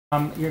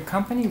Your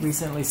company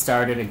recently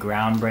started a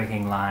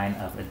groundbreaking line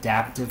of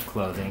adaptive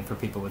clothing for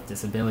people with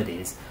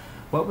disabilities.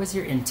 What was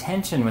your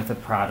intention with the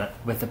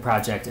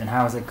project, and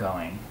how is it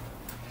going?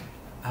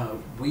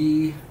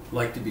 We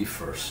like to be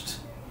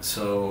first,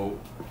 so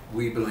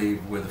we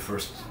believe we're the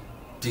first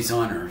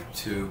designer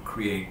to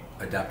create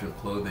adaptive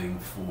clothing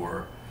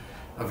for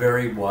a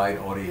very wide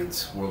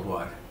audience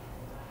worldwide.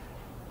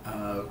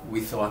 We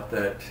thought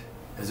that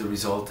as a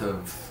result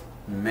of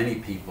many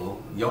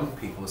people, young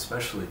people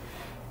especially,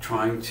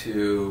 trying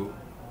to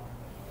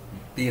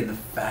be in the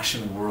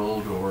fashion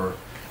world or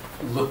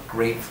look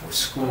great for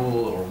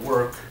school or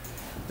work,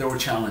 there were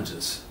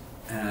challenges.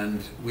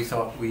 And we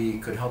thought we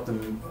could help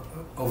them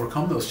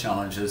overcome those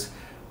challenges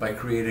by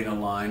creating a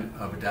line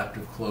of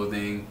adaptive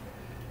clothing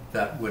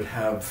that would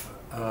have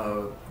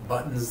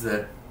buttons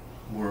that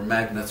were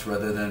magnets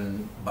rather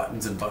than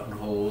buttons and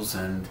buttonholes,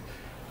 and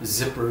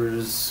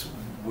zippers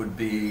would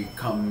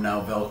become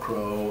now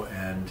Velcro,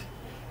 and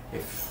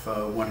if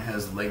one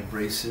has leg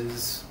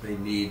braces, they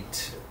need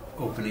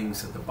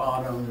openings at the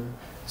bottom.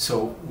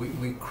 So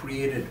we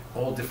created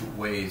all different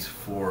ways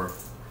for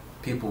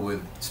people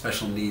with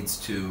special needs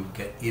to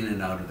get in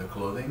and out of their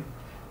clothing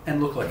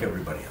and look like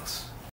everybody else.